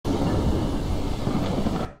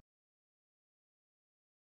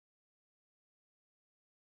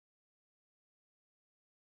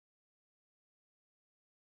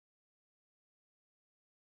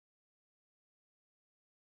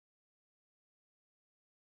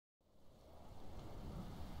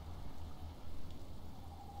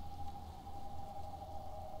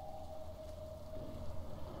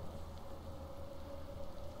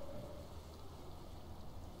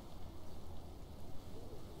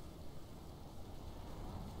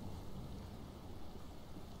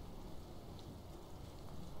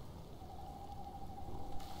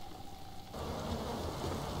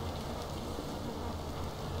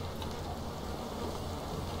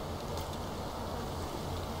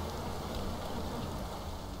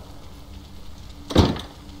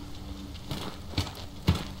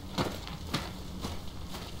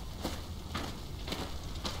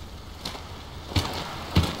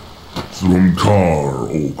Thrunkar,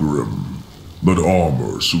 Ogrim. That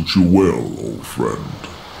armor suits you well, old friend.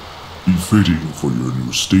 Befitting for your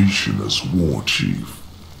new station as War Chief.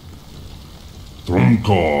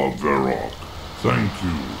 Thrunkar, Varrock. Thank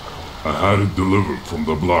you. I had it delivered from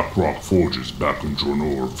the Black Rock Forges back in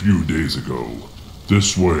Dronor a few days ago.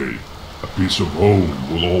 This way, a piece of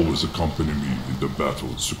home will always accompany me in the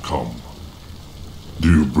battles to come.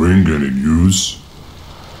 Do you bring any news?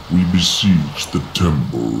 We besieged the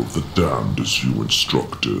Temple of the Damned as you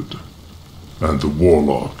instructed. And the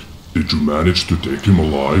Warlock, did you manage to take him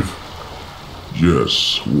alive?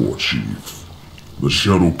 Yes, War Chief. The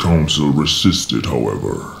Shadow Council resisted,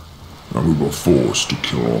 however, and we were forced to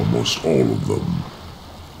kill almost all of them.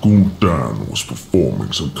 Gul'dan was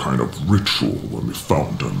performing some kind of ritual when we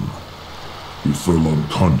found him. He fell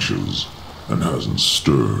unconscious and hasn't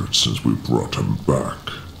stirred since we brought him back.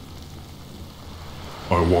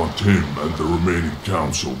 I want him and the remaining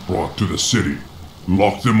council brought to the city.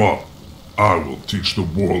 Lock them up. I will teach the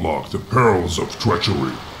Warlock the perils of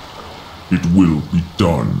treachery. It will be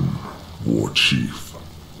done, War Chief.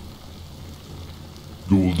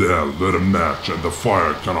 Gul'dan lit a match and the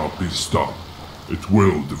fire cannot be stopped. It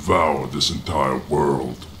will devour this entire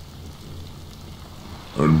world.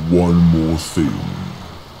 And one more thing.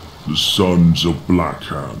 The sons of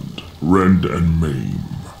Blackhand, Rend and Maim,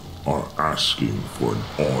 are asking for an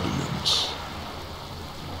audience.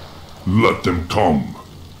 Let them come.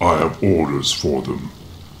 I have orders for them.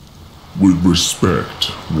 With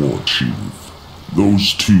respect, War Chief,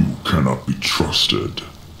 those two cannot be trusted.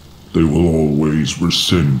 They will always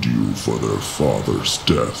resent you for their father's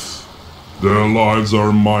death. Their lives are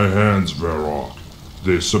in my hands, Varrock.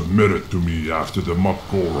 They submitted to me after the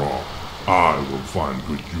Mak'gora. I will find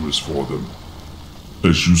good use for them.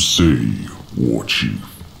 As you say, War Chief.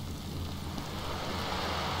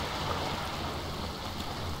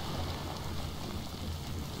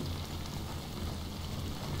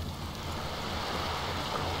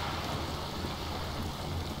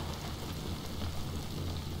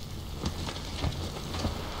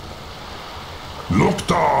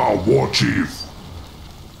 Lok'tar, War Chief!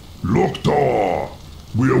 Lok'tar!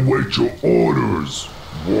 We await your orders,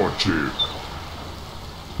 War Chief.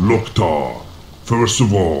 Lok'tar, first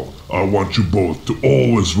of all, I want you both to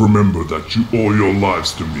always remember that you owe your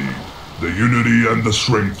lives to me. The unity and the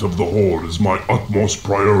strength of the Horde is my utmost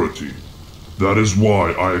priority. That is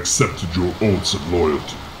why I accepted your oaths of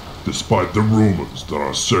loyalty, despite the rumors that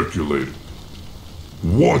are circulating.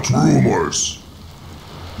 What rumors?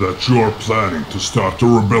 That you are planning to start a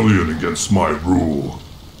rebellion against my rule.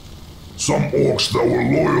 Some orcs that were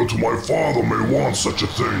loyal to my father may want such a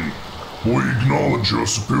thing. We acknowledge your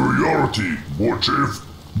superiority, War Chief.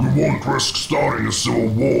 We won't risk starting a civil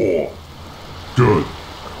war. Good.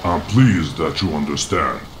 I'm pleased that you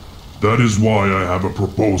understand. That is why I have a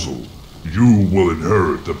proposal. You will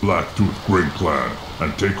inherit the Blacktooth Grey clan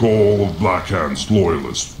and take all of Blackhand's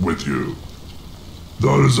loyalists with you.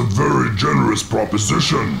 That is a very generous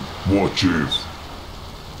proposition, War Chief.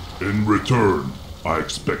 In return, I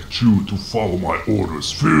expect you to follow my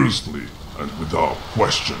orders fiercely and without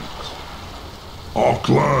questions. Our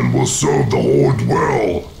clan will serve the Horde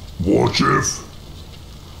well, War Chief.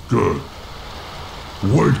 Good.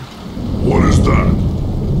 Wait, what is that?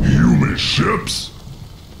 Human ships?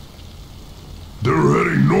 They're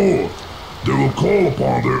heading north. They will call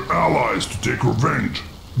upon their allies to take revenge.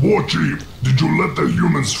 War Chief, did you let the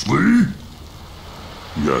humans flee?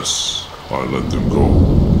 Yes, I let them go.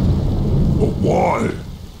 But why?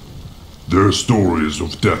 Their stories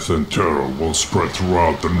of death and terror will spread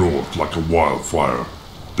throughout the north like a wildfire.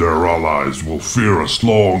 Their allies will fear us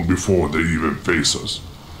long before they even face us.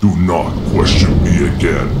 Do not question me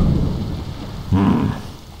again.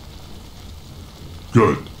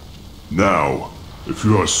 Good. Now, if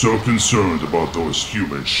you are so concerned about those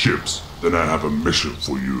human ships, then I have a mission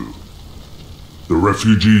for you. The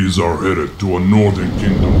refugees are headed to a northern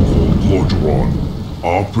kingdom called Lordaeron.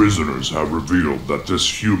 Our prisoners have revealed that this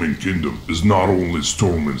human kingdom is not only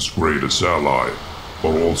Stormwind's greatest ally,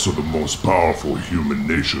 but also the most powerful human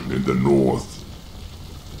nation in the north.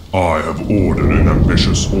 I have ordered an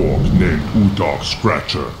ambitious orc named Utak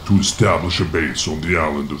Scratcher to establish a base on the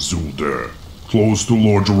island of Zul'Dare, close to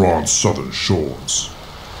Lordaeron's southern shores.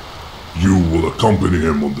 You will accompany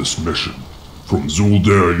him on this mission. From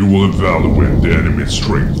Zul'Dare you will evaluate the enemy's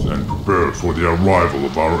strength and prepare for the arrival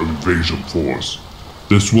of our invasion force.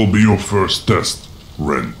 This will be your first test,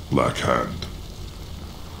 Ren Blackhand.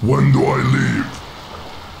 When do I leave?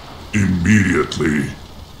 Immediately.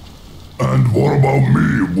 And what about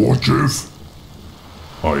me, War Chief?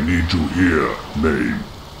 I need you here, Maim.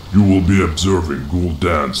 You will be observing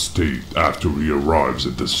Gul'dan's state after he arrives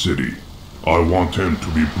at the city. I want him to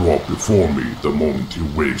be brought before me the moment he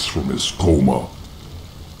wakes from his coma.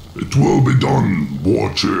 It will be done,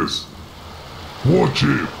 War Chief. War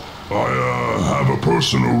Chief, I have a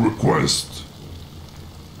personal request.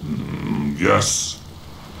 Yes.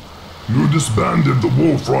 You disbanded the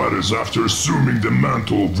Wolf Riders after assuming the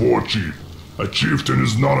mantle of War Chief. A chieftain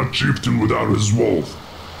is not a chieftain without his wolf.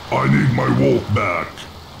 I need my wolf back.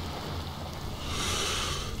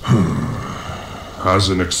 As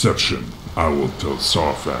an exception, I will tell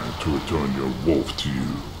Sarfang to return your wolf to you.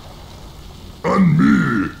 And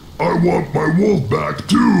me! I want my wolf back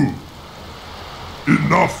too!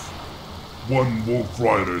 Enough! One wolf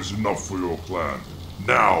rider is enough for your clan.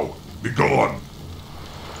 Now, be gone!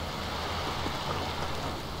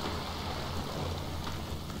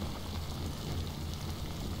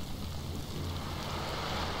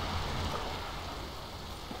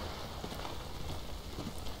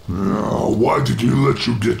 Why did he let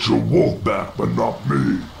you get your wolf back, but not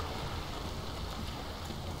me?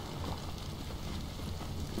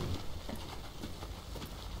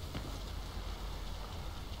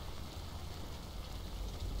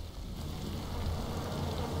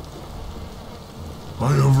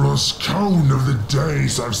 I have lost count of the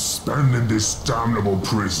days I've spent in this damnable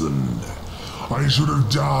prison. I should have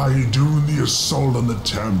died during the assault on the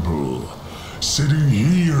temple. Sitting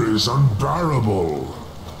here is unbearable.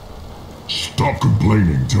 Stop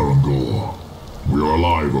complaining, Terangor. We are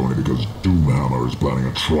alive only because Doomhammer is planning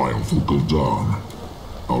a trial for Gul'dan.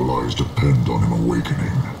 Our lives depend on him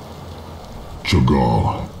awakening.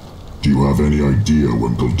 Cho'Gall, do you have any idea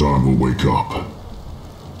when Gul'dan will wake up?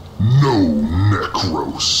 No,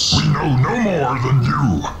 Necros. We know no more than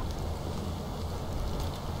you.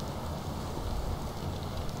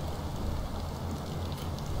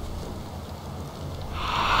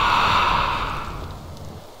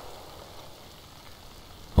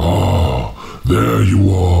 There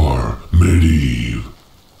you are, Medivh.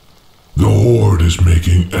 The Horde is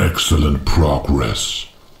making excellent progress.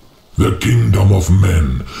 The kingdom of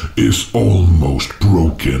men is almost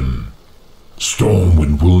broken.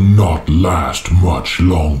 Stormwind will not last much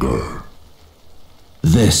longer.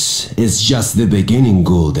 This is just the beginning,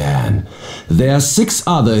 Gul'dan. There are 6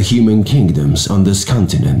 other human kingdoms on this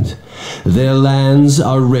continent. Their lands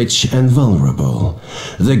are rich and vulnerable.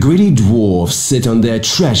 The greedy dwarves sit on their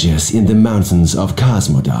treasures in the mountains of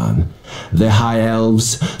Cosmodan. The high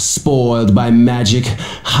elves, spoiled by magic,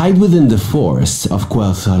 hide within the forests of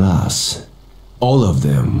Quel'Thalas. All of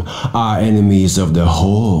them are enemies of the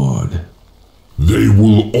Horde. They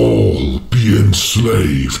will all be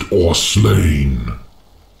enslaved or slain.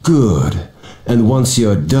 Good. And once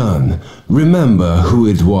you're done, remember who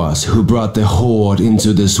it was who brought the Horde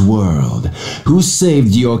into this world, who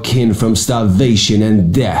saved your kin from starvation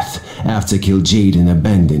and death after Kil'jaeden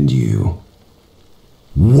abandoned you.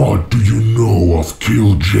 What do you know of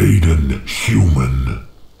Kil'jaeden, human?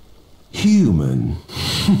 Human?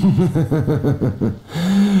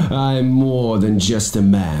 I'm more than just a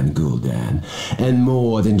man, Gul'dan, and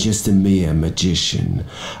more than just a mere magician.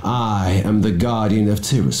 I am the guardian of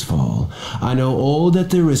Tirisfal. I know all that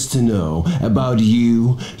there is to know about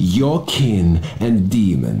you, your kin, and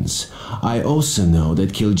demons. I also know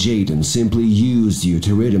that Kil'jaeden simply used you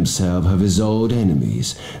to rid himself of his old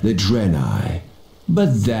enemies, the Draenei.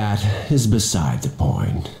 But that is beside the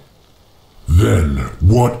point. Then,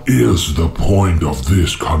 what is the point of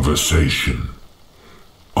this conversation?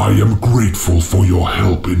 I am grateful for your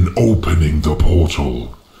help in opening the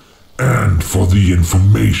portal, and for the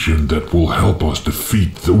information that will help us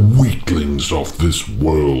defeat the weaklings of this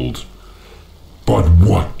world. But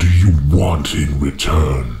what do you want in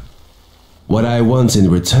return? What I want in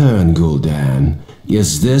return, Gul'dan,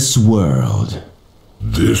 is this world.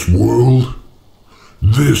 This world?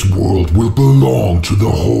 This world will belong to the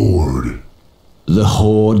Horde. The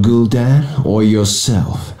Horde, Gul'dan, or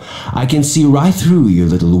yourself? I can see right through you,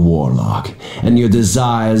 little warlock, and your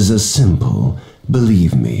desires are simple.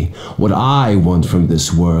 Believe me, what I want from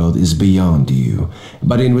this world is beyond you.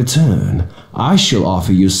 But in return, I shall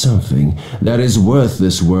offer you something that is worth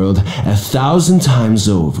this world 1,000 times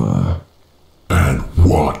over. And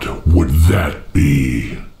what would that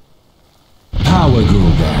be? Power,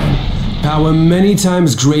 Gul'dan. Power many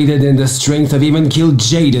times greater than the strength of even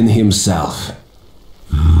Kil'jaeden himself.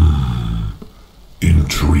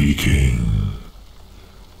 Intriguing.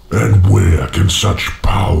 And where can such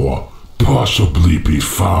power possibly be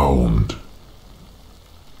found?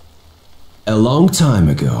 A long time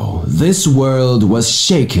ago, this world was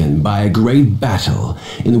shaken by a great battle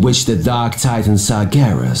in which the Dark Titan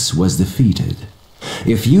Sargeras was defeated.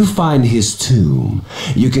 If you find his tomb,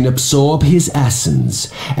 you can absorb his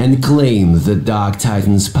essence and claim the Dark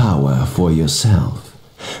Titan's power for yourself.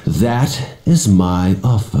 That is my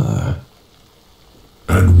offer.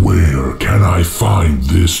 And where can I find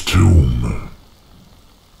this tomb?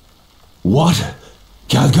 What?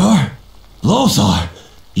 Khadgar? Lothar?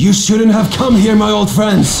 You shouldn't have come here, my old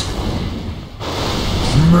friends!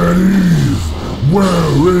 Medivh,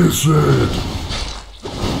 where is it?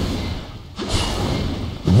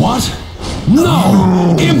 What?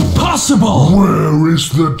 No! Impossible! Where is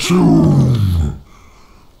the tomb?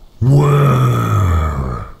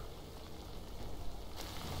 Where?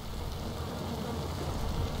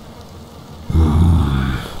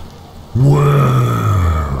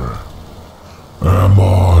 Where am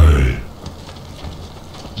I?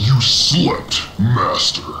 You slept,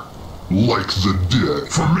 Master. Like the dead.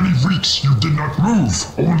 For many weeks you did not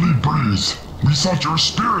move, only breathe. We thought your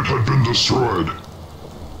spirit had been destroyed.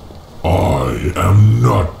 I am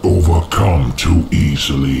not overcome too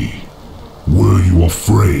easily. Were you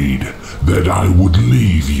afraid that I would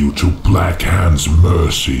leave you to Black Hand's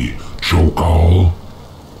mercy, Chokal?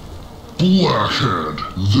 Black Hand,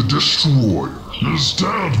 the Destroyer, is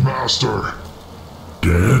dead, Master.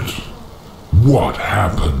 Dead? What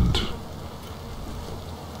happened?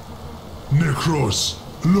 Necros,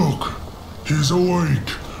 look. He's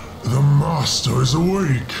awake. The Master is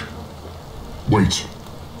awake. Wait.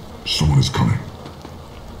 Someone is coming.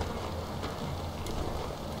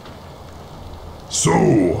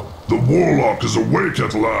 So, the Warlock is awake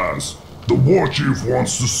at last. The War Chief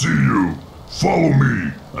wants to see you. Follow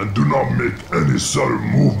me, and do not make any sudden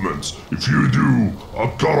movements. If you do,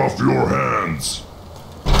 I'll cut off your hands.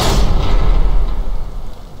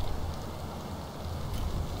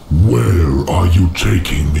 Where are you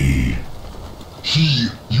taking me? He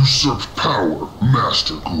usurped power,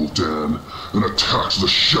 Master Gul'dan, and attacked the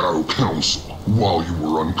Shadow Council while you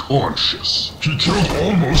were unconscious. He killed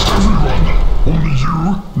almost everyone. Only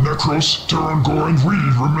you, Necros, Terrangor, and we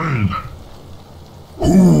remain.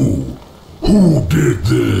 Who did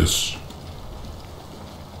this?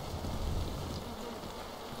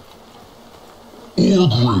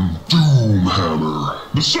 Orgrim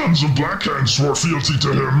Doomhammer. The sons of Blackhand swore fealty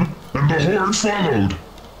to him, and the Horde followed.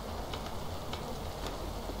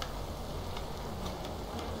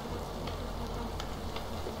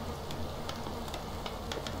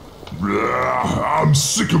 I'm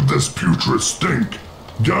sick of this putrid stink.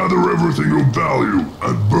 Gather everything of value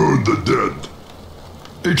and burn the dead.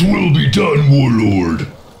 It will be done, Warlord.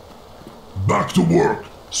 Back to work.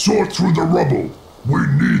 Sort through the rubble. We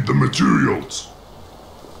need the materials.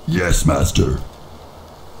 Yes, Master.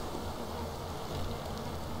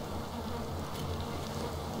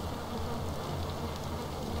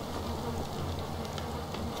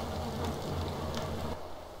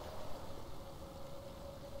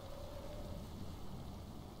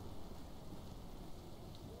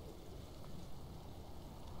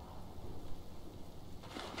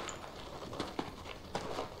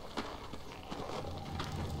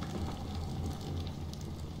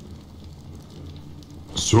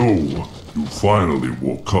 So, you finally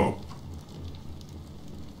woke up.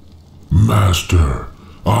 Master,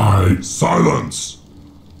 Silence!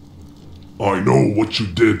 I know what you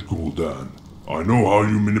did, Gul'dan. I know how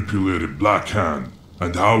you manipulated Black Hand,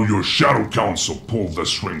 and how your Shadow Council pulled the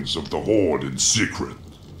strings of the Horde in secret.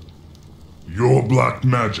 Your black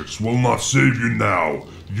magics will not save you now.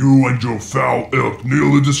 You and your foul ilk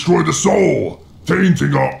nearly destroyed us all,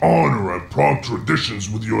 tainting our honor and proud traditions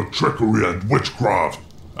with your trickery and witchcraft.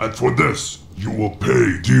 And for this, you will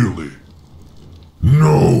pay dearly.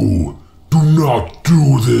 no! Do not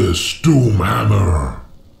do this, Doomhammer!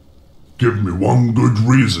 Give me one good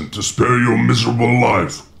reason to spare your miserable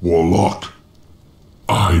life, Warlock.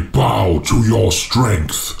 I bow to your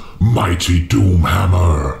strength, mighty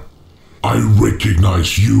Doomhammer. I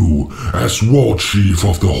recognize you as War Chief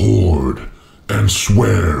of the Horde, and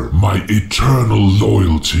swear my eternal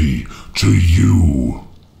loyalty to you.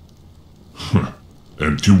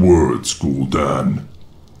 Empty words, Gul'dan.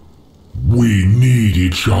 We need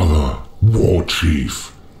each other, War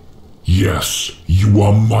Chief. Yes, you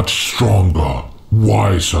are much stronger,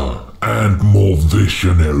 wiser, and more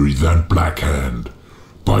visionary than Blackhand.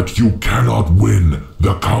 But you cannot win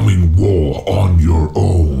the coming war on your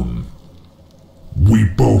own. We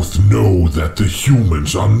both know that the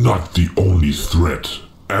humans are not the only threat,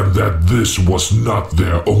 and that this was not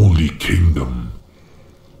their only kingdom.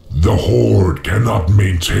 The Horde cannot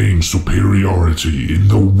maintain superiority in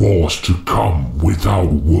the wars to come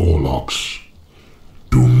without warlocks.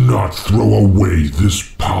 Do not throw away this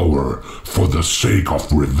power for the sake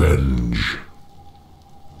of revenge.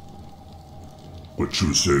 What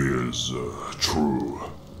you say is true.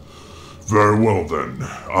 Very well then,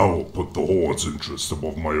 I will put the Horde's interest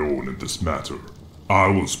above my own in this matter. I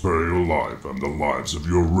will spare your life and the lives of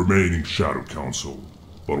your remaining Shadow Council,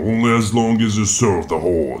 but only as long as you serve the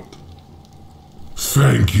Horde.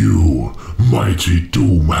 Thank you, mighty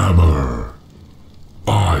Doomhammer.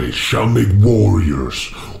 I shall make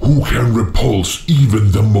warriors who can repulse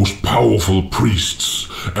even the most powerful priests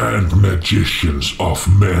and magicians of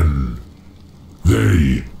men.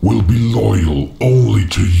 They will be loyal only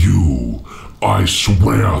to you. I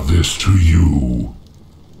swear this to you.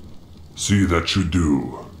 See that you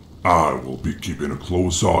do. I will be keeping a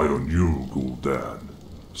close eye on you, Gul'dan.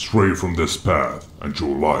 Stray from this path, and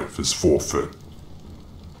your life is forfeit.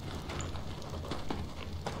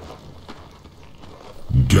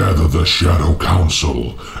 Gather the Shadow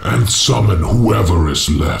Council and summon whoever is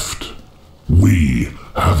left. We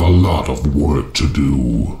have a lot of work to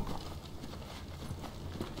do.